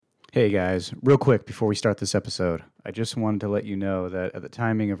Hey guys, real quick before we start this episode, I just wanted to let you know that at the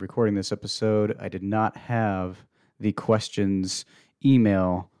timing of recording this episode, I did not have the questions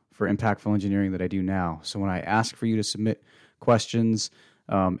email for impactful engineering that I do now. So when I ask for you to submit questions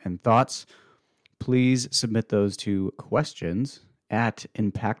and thoughts, please submit those to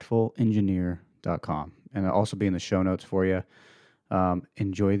questions@impactfulengineer.com. And I'll also be in the show notes for you.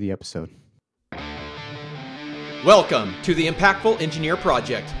 Enjoy the episode. Welcome to the Impactful Engineer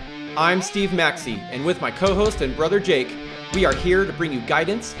Project. I'm Steve Maxey, and with my co-host and brother Jake, we are here to bring you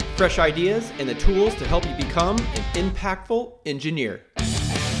guidance, fresh ideas, and the tools to help you become an impactful engineer.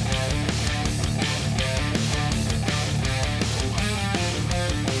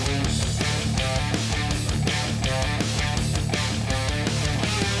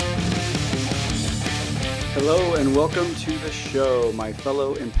 Hello and welcome to the show, my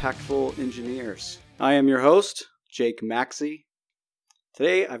fellow impactful engineers. I am your host, Jake Maxey.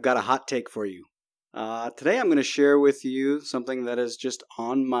 Today I've got a hot take for you. Today I'm going to share with you something that is just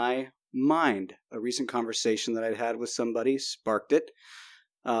on my mind. A recent conversation that I'd had with somebody sparked it.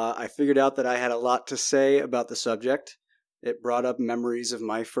 I figured out that I had a lot to say about the subject. It brought up memories of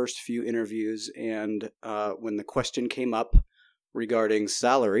my first few interviews and when the question came up regarding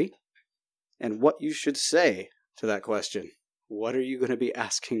salary and what you should say to that question. What are you going to be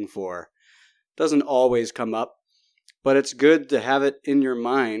asking for? Doesn't always come up, but it's good to have it in your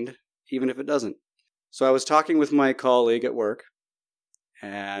mind, even if it doesn't. So I was talking with my colleague at work,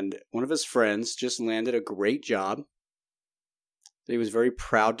 and one of his friends just landed a great job that he was very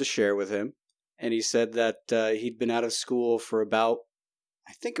proud to share with him. And he said that he'd been out of school for about,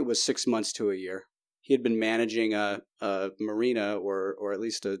 I think it was 6 months to a year. He had been managing a marina, or at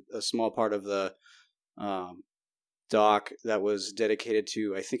least a small part of the dock that was dedicated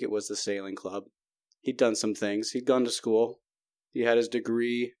to, I think it was the sailing club. He'd done some things. He'd gone to school. He had his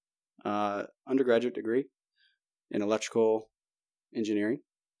degree, undergraduate degree in electrical engineering.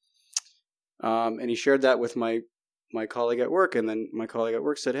 And he shared that with my colleague at work. And then my colleague at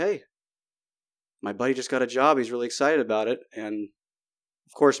work said, "Hey, my buddy just got a job. He's really excited about it." And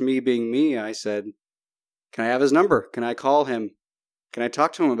of course, me being me, I said, "Can I have his number? Can I call him? Can I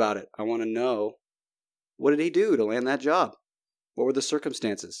talk to him about it? I want to know, what did he do to land that job? What were the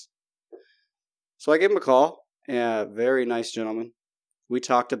circumstances?" So I gave him a call. Very nice gentleman. We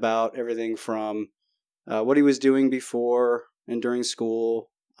talked about everything from what he was doing before and during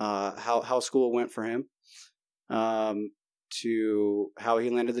school, how school went for him, to how he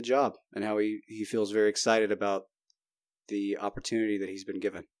landed the job and how he feels very excited about the opportunity that he's been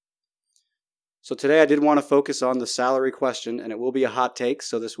given. So today I did want to focus on the salary question, and it will be a hot take,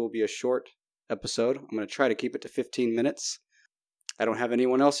 so this will be a short episode. I'm going to try to keep it to 15 minutes. I don't have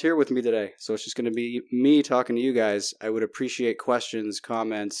anyone else here with me today, so it's just going to be me talking to you guys. I would appreciate questions,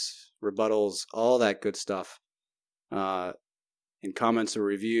 comments, rebuttals, all that good stuff in comments or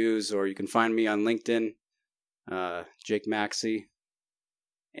reviews, or you can find me on LinkedIn, Jake Maxey,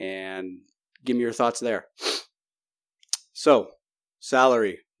 and give me your thoughts there. So,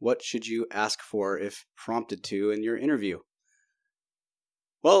 salary. What should you ask for if prompted to in your interview?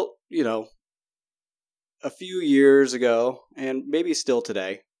 Well, a few years ago, and maybe still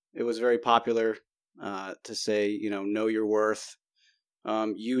today, it was very popular to say, know your worth.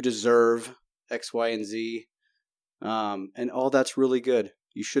 You deserve X, Y, and Z. And all that's really good.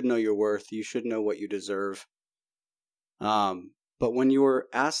 You should know your worth. You should know what you deserve. But when you're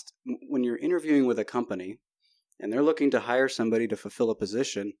interviewing with a company and they're looking to hire somebody to fulfill a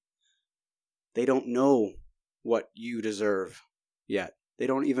position, they don't know what you deserve yet. They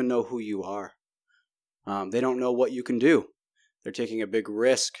don't even know who you are. They don't know what you can do. They're taking a big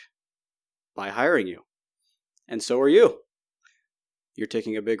risk by hiring you. And so are you. You're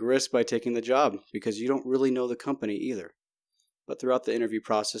taking a big risk by taking the job because you don't really know the company either. But throughout the interview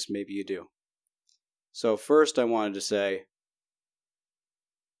process, maybe you do. So first I wanted to say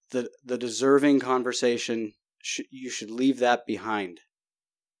the deserving conversation, you should leave that behind.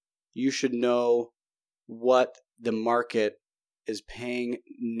 You should know what the market is paying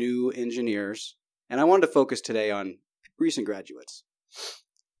new engineers. And I wanted to focus today on recent graduates.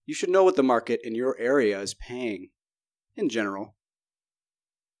 You should know what the market in your area is paying, in general,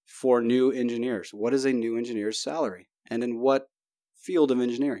 for new engineers. What is a new engineer's salary? And in what field of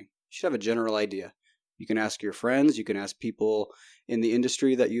engineering? You should have a general idea. You can ask your friends. You can ask people in the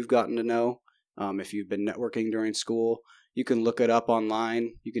industry that you've gotten to know. If you've been networking during school, you can look it up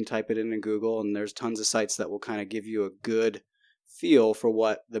online. You can type it in Google, and there's tons of sites that will kind of give you a good feel for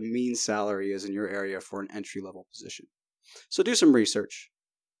what the mean salary is in your area for an entry-level position. So do some research.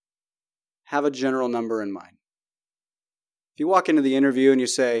 Have a general number in mind. If you walk into the interview and you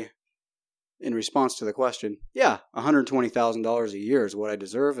say, in response to the question, yeah, $120,000 a year is what I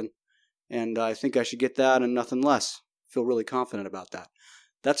deserve, and I think I should get that and nothing less. Feel really confident about that.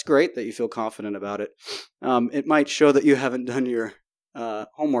 That's great that you feel confident about it. It might show that you haven't done your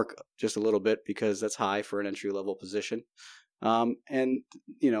homework just a little bit, because that's high for an entry-level position. And,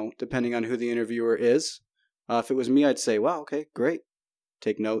 depending on who the interviewer is, if it was me, I'd say, wow, okay, great.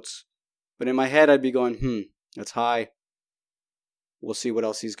 Take notes. But in my head, I'd be going, that's high. We'll see what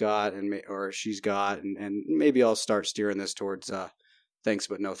else he's got or she's got, and maybe I'll start steering this towards thanks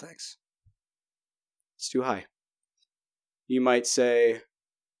but no thanks. It's too high. You might say,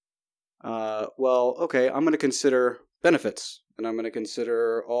 well, okay, I'm going to consider benefits, and I'm going to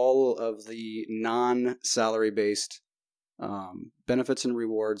consider all of the non-salary-based benefits and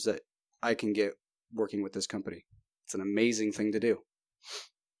rewards that I can get working with this company. It's an amazing thing to do.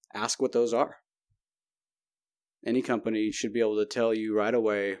 Ask what those are. Any company should be able to tell you right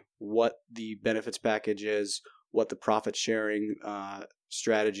away what the benefits package is, what the profit sharing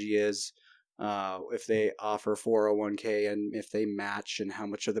strategy is, if they offer 401k and if they match, and how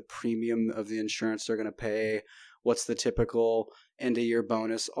much of the premium of the insurance they're going to pay, what's the typical end-of-year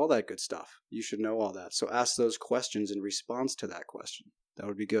bonus, all that good stuff. You should know all that. So ask those questions in response to that question. That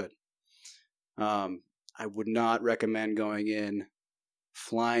would be good. I would not recommend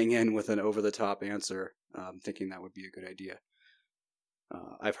flying in with an over-the-top answer, thinking that would be a good idea.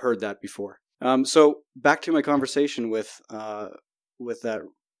 I've heard that before. So back to my conversation with that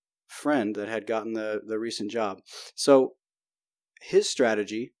friend that had gotten the recent job. So his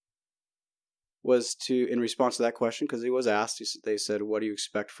strategy was in response to that question, because he was asked, they said, what do you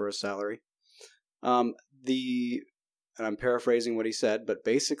expect for a salary? And I'm paraphrasing what he said, but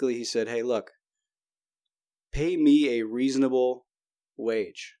basically he said, hey, look, pay me a reasonable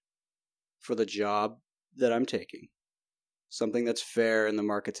wage for the job that I'm taking, something that's fair in the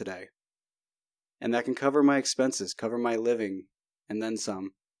market today, and that can cover my expenses, cover my living, and then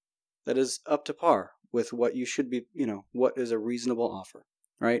some, that is up to par with what you should be, what is a reasonable offer,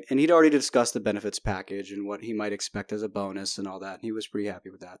 right? And he'd already discussed the benefits package and what he might expect as a bonus and all that, and he was pretty happy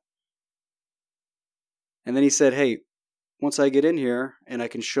with that. And then he said, hey, once I get in here and I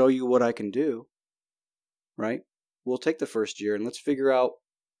can show you what I can do, right? We'll take the first year and let's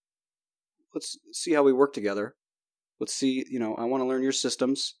see how we work together. Let's see, I want to learn your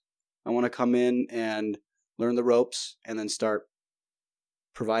systems. I want to come in and learn the ropes and then start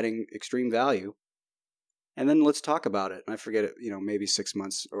providing extreme value. And then let's talk about it. And I forget it, maybe 6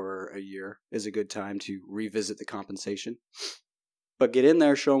 months or a year is a good time to revisit the compensation. But get in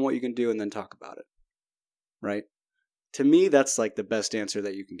there, show them what you can do, and then talk about it. Right? To me, that's like the best answer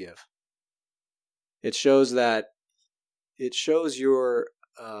that you can give. It shows your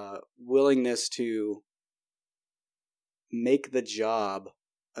willingness to make the job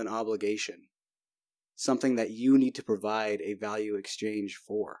an obligation, something that you need to provide a value exchange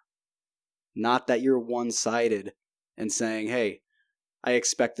for. Not that you're one-sided and saying, hey, I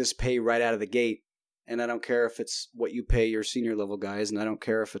expect this pay right out of the gate, and I don't care if it's what you pay your senior level guys, and I don't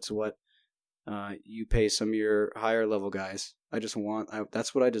care if it's what you pay some of your higher level guys.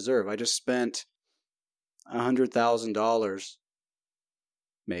 That's what I deserve. I just spent $100,000,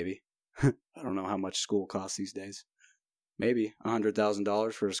 maybe. I don't know how much school costs these days. Maybe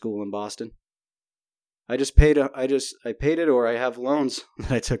 $100,000 for a school in Boston. I paid it, or I have loans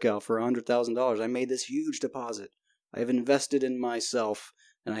that I took out for $100,000. I made this huge deposit. I have invested in myself,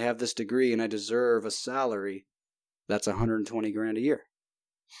 and I have this degree, and I deserve a salary that's $120,000 a year.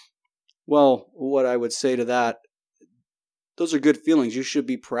 Well, what I would say to that, those are good feelings. You should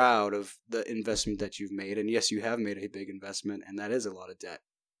be proud of the investment that you've made. And yes, you have made a big investment, and that is a lot of debt.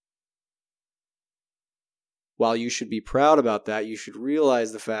 While you should be proud about that, you should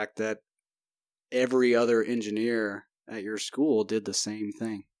realize the fact that every other engineer at your school did the same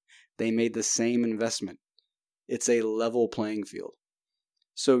thing. They made the same investment. It's a level playing field.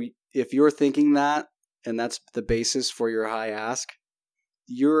 So if you're thinking that, and that's the basis for your high ask,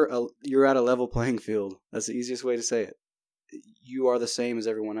 you're at a level playing field. That's the easiest way to say it. You are the same as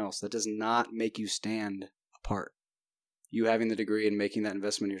everyone else. That does not make you stand apart. You having the degree and making that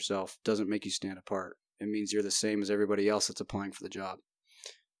investment yourself doesn't make you stand apart. It means you're the same as everybody else that's applying for the job.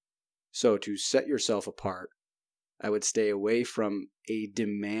 So to set yourself apart, I would stay away from a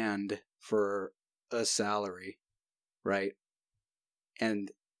demand for a salary, right?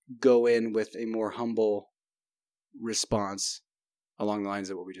 And go in with a more humble response along the lines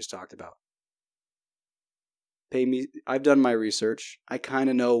of what we just talked about. Pay me. I've done my research. I kind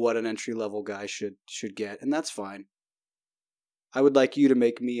of know what an entry-level guy should get, and that's fine. I would like you to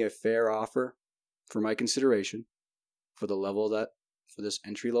make me a fair offer for my consideration for the level for this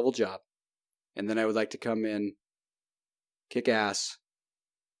entry-level job. And then I would like to come in, kick ass,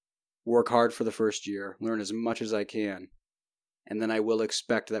 work hard for the first year, learn as much as I can, and then I will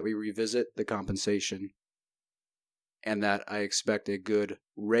expect that we revisit the compensation and that I expect a good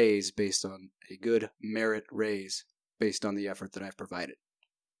raise based on a good merit raise based on the effort that I've provided.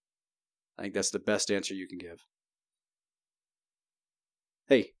 I think that's the best answer you can give.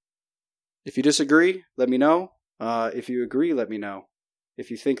 Hey, if you disagree, let me know. If you agree, let me know. If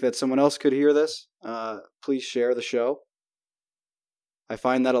you think that someone else could hear this, please share the show. I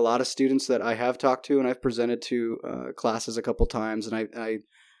find that a lot of students that I have talked to and I've presented to classes a couple times, and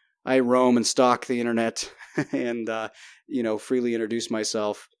I roam and stalk the internet and freely introduce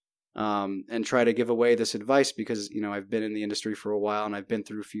myself and try to give away this advice because I've been in the industry for a while and I've been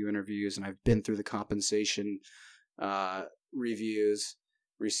through a few interviews and I've been through the compensation reviews,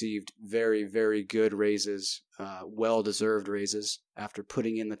 received very, very good raises, well-deserved raises after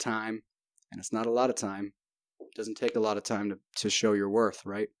putting in the time, and it's not a lot of time. It doesn't take a lot of time to show your worth,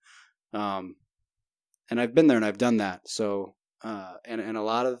 right? And I've been there and I've done that. So, and a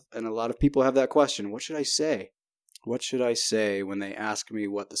lot of people have that question. What should I say? What should I say when they ask me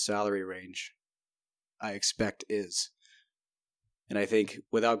what the salary range I expect is? And I think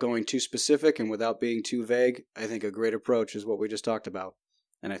without going too specific and without being too vague, I think a great approach is what we just talked about.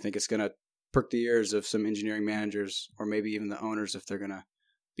 And I think it's going to perk the ears of some engineering managers or maybe even the owners if they're going to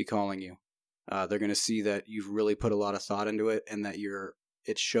be calling you. They're going to see that you've really put a lot of thought into it and that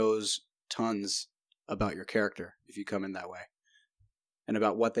it shows tons about your character if you come in that way and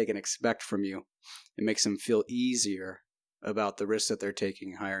about what they can expect from you. It makes them feel easier about the risks that they're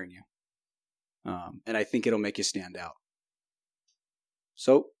taking hiring you. And I think it'll make you stand out.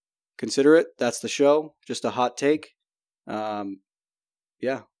 So consider it. That's the show. Just a hot take.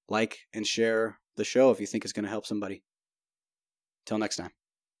 Like and share the show if you think it's going to help somebody. Till next time.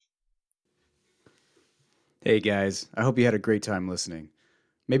 Hey guys, I hope you had a great time listening.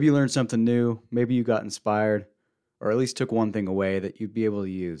 Maybe you learned something new, maybe you got inspired, or at least took one thing away that you'd be able to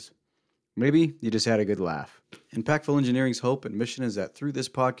use. Maybe you just had a good laugh. Impactful Engineering's hope and mission is that through this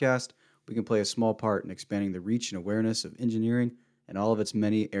podcast, we can play a small part in expanding the reach and awareness of engineering and all of its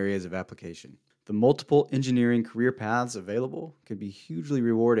many areas of application. The multiple engineering career paths available can be hugely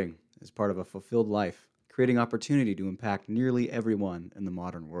rewarding as part of a fulfilled life, creating opportunity to impact nearly everyone in the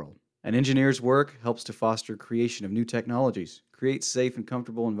modern world. An engineer's work helps to foster creation of new technologies, create safe and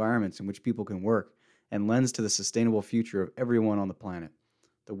comfortable environments in which people can work, and lends to the sustainable future of everyone on the planet.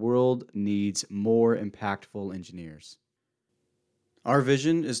 The world needs more impactful engineers. Our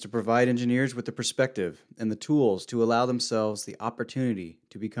vision is to provide engineers with the perspective and the tools to allow themselves the opportunity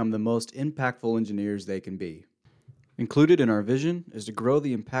to become the most impactful engineers they can be. Included in our vision is to grow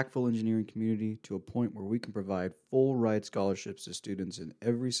the impactful engineering community to a point where we can provide full ride scholarships to students in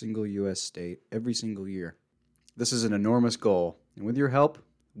every single U.S. state every single year. This is an enormous goal, and with your help,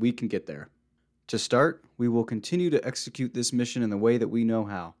 we can get there. To start, we will continue to execute this mission in the way that we know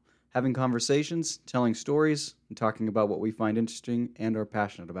how, having conversations, telling stories, and talking about what we find interesting and are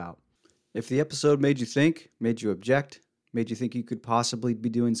passionate about. If the episode made you think, made you object, made you think you could possibly be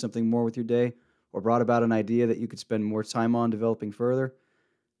doing something more with your day, or brought about an idea that you could spend more time on developing further,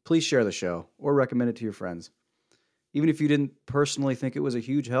 please share the show or recommend it to your friends. Even if you didn't personally think it was a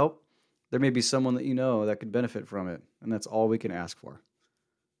huge help, there may be someone that you know that could benefit from it, and that's all we can ask for.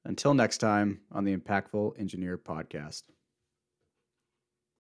 Until next time on the Impactful Engineer Podcast.